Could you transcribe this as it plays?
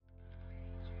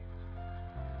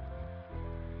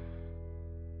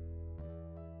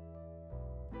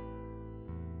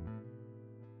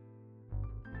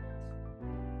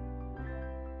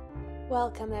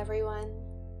Welcome, everyone.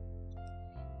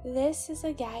 This is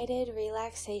a guided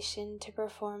relaxation to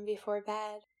perform before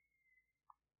bed.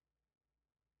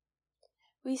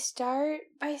 We start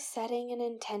by setting an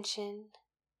intention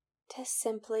to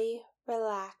simply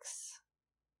relax.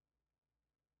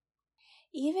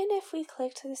 Even if we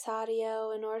clicked this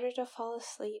audio in order to fall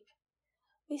asleep,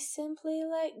 we simply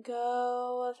let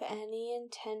go of any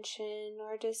intention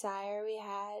or desire we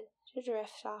had to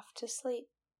drift off to sleep.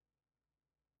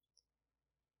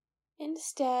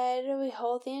 Instead, we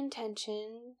hold the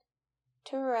intention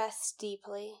to rest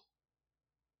deeply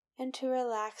and to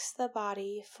relax the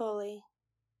body fully.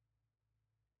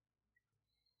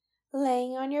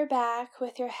 Laying on your back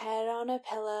with your head on a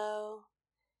pillow,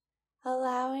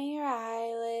 allowing your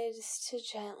eyelids to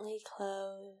gently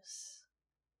close.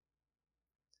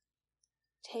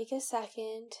 Take a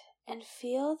second and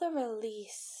feel the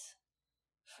release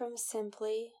from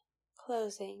simply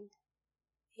closing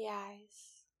the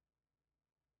eyes.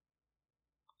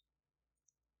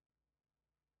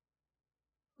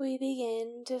 We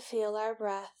begin to feel our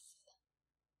breath.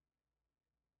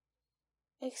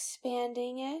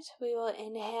 Expanding it, we will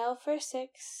inhale for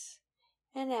 6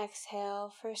 and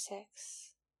exhale for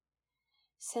 6.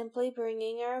 Simply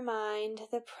bringing our mind to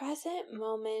the present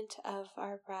moment of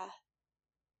our breath.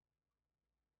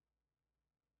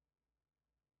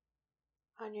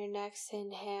 On your next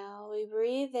inhale, we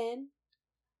breathe in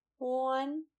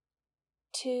 1,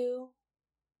 2,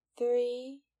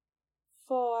 3,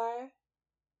 4,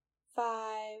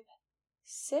 5,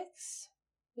 6.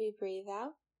 We breathe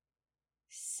out.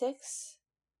 6,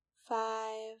 5,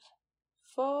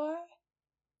 4,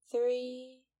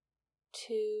 3,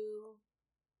 2,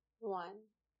 1.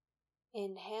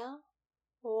 Inhale.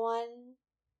 1,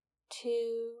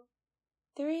 2,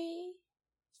 3,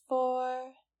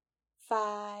 4,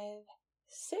 5,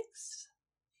 6.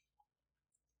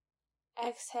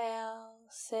 Exhale.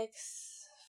 6,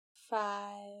 5,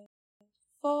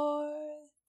 4,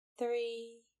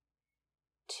 3,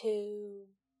 2,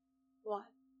 1.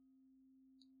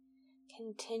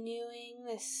 Continuing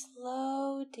this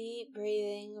slow, deep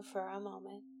breathing for a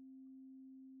moment.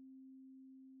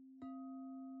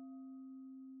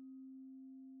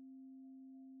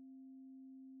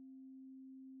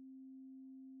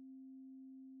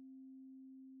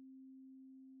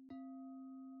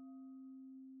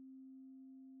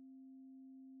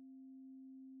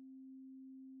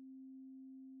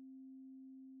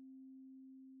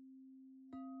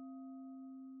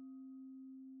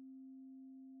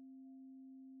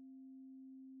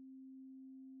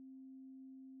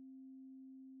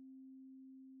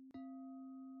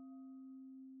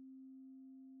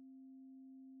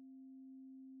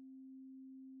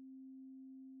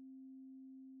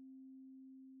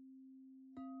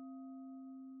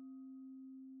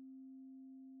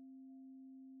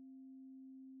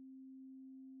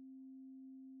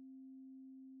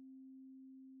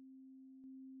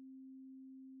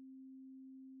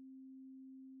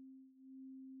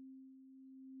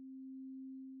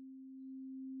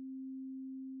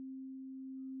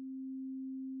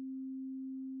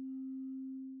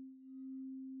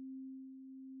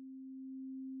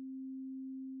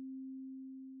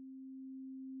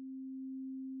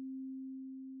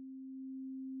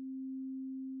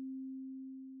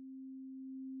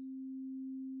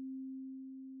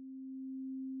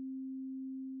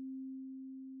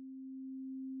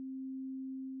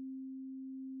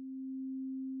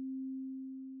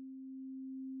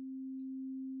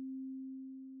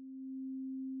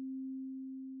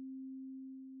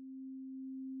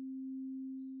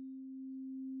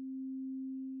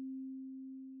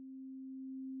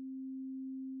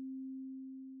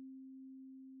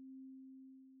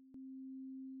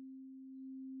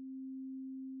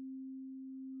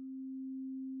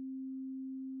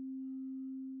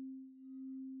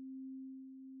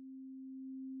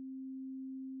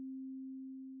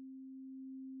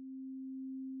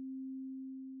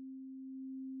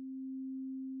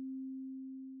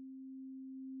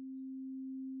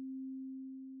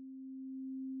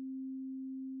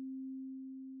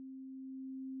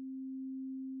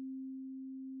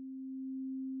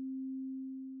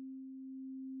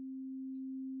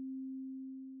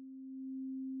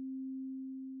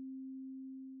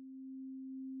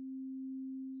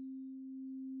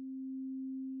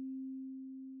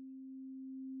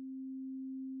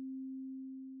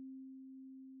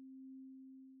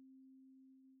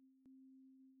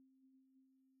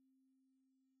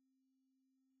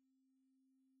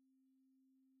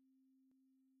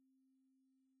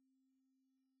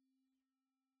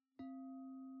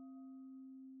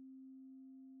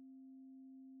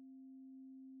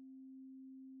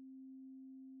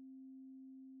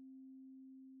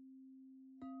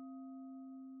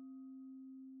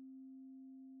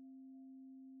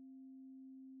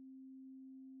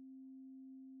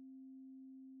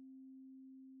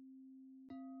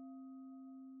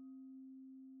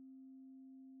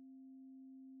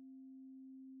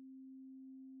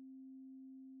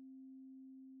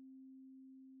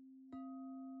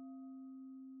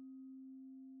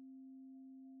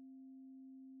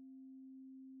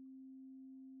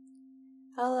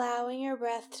 allowing your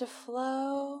breath to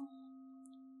flow,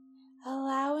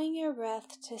 allowing your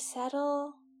breath to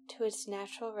settle to its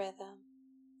natural rhythm.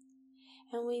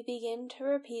 And we begin to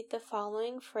repeat the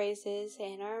following phrases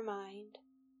in our mind.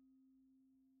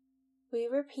 We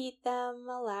repeat them,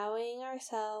 allowing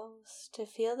ourselves to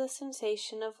feel the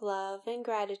sensation of love and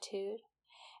gratitude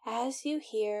as you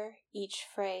hear each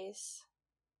phrase.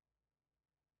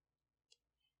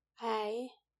 I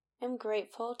am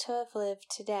grateful to have lived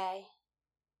today.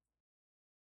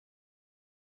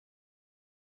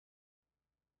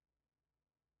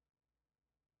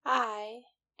 I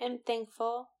am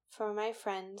thankful for my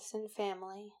friends and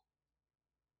family.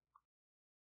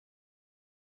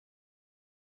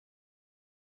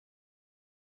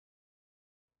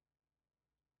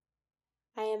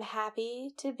 I am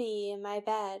happy to be in my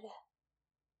bed.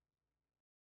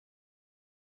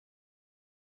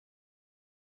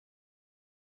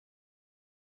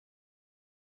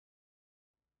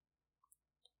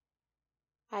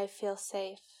 I feel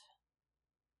safe.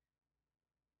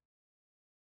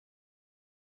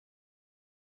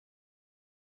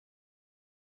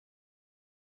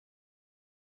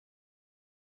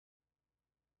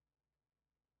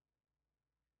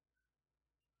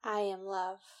 I am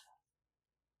love.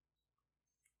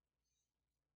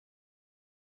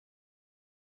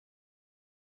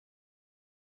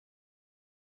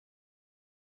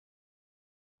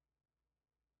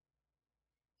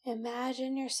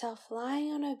 Imagine yourself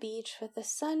lying on a beach with the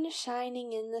sun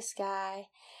shining in the sky,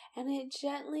 and it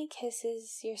gently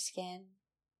kisses your skin.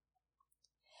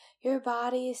 Your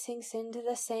body sinks into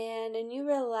the sand and you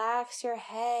relax your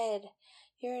head,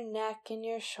 your neck, and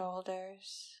your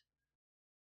shoulders.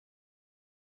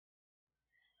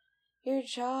 Your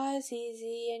jaw is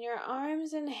easy and your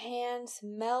arms and hands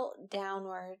melt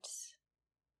downwards.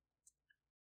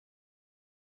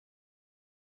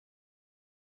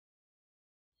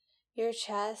 Your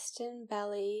chest and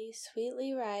belly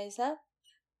sweetly rise up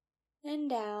and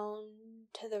down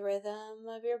to the rhythm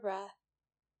of your breath.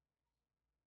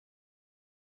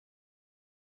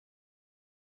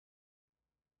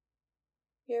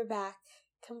 Your back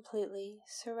completely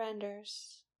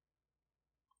surrenders.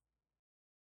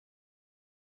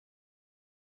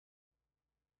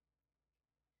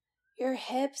 Your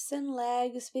hips and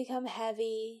legs become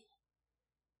heavy.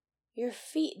 Your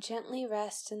feet gently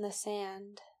rest in the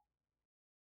sand.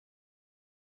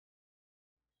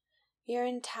 Your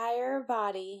entire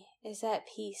body is at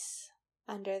peace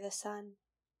under the sun.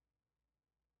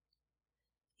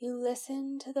 You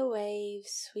listen to the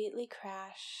waves sweetly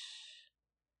crash,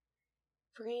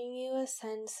 bringing you a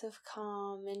sense of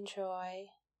calm and joy.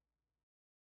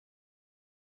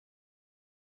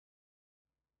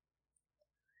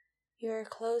 You are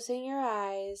closing your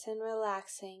eyes and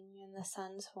relaxing in the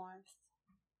sun's warmth.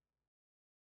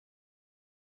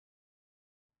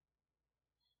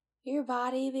 Your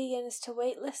body begins to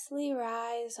weightlessly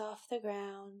rise off the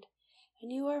ground,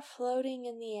 and you are floating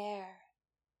in the air.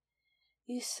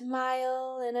 You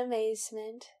smile in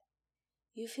amazement.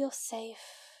 You feel safe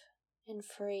and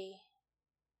free.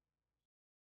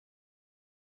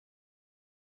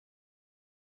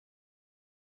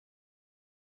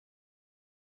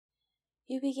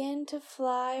 You begin to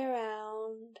fly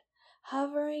around,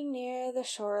 hovering near the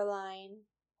shoreline.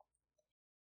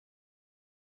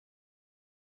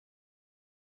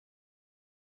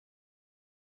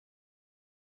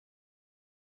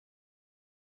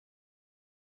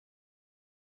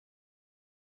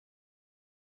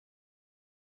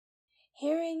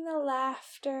 Hearing the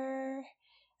laughter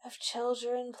of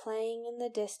children playing in the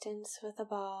distance with a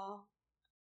ball.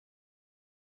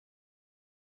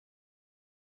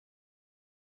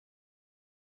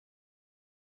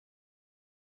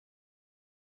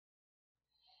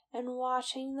 And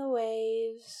watching the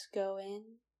waves go in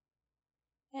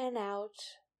and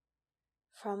out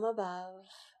from above.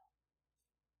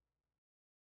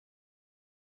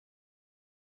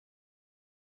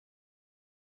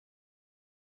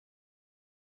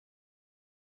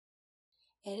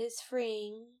 It is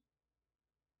freeing.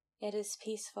 It is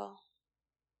peaceful.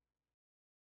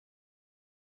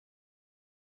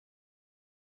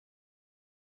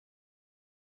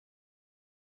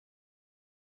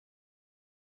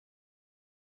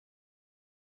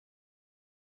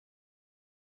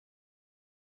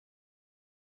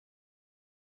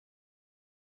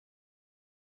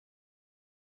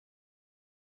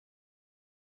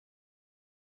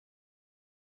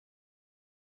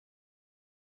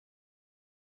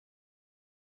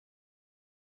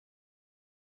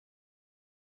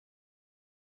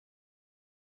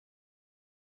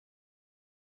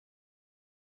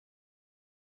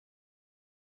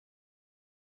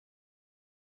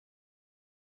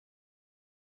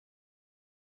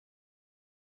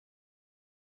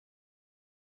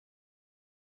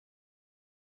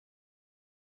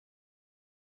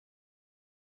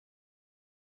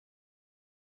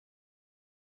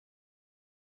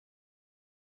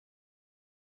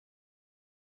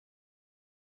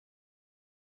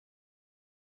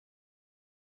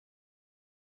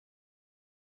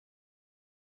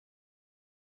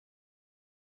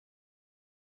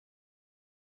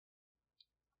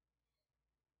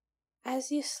 As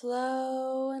you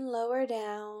slow and lower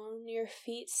down, your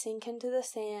feet sink into the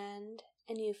sand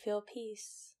and you feel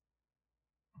peace.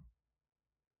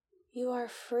 You are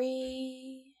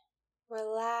free,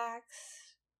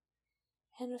 relaxed,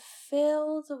 and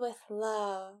filled with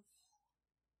love.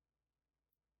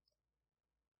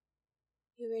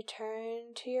 You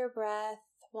return to your breath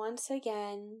once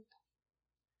again,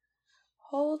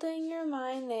 holding your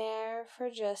mind there for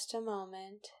just a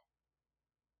moment.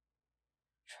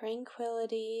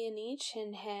 Tranquility in each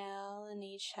inhale and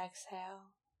each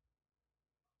exhale.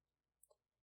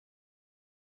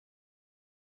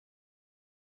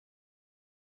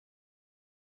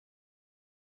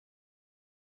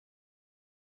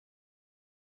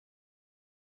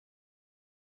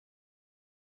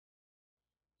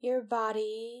 Your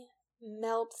body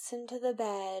melts into the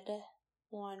bed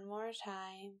one more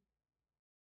time.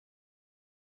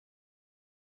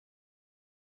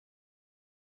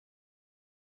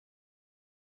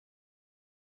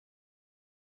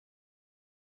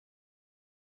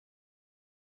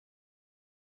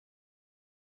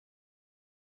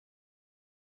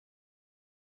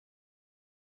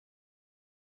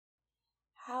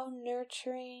 How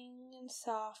nurturing and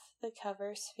soft the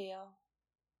covers feel.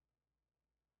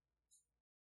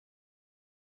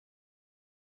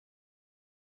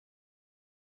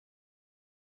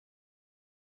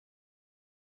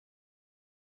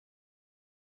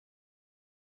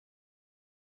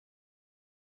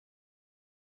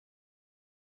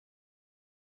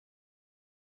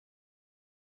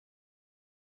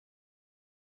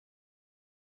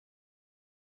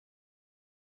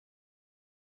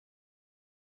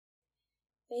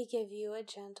 They give you a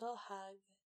gentle hug.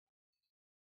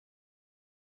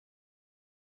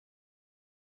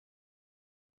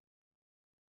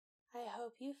 I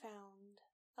hope you found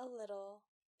a little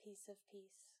piece of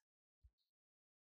peace.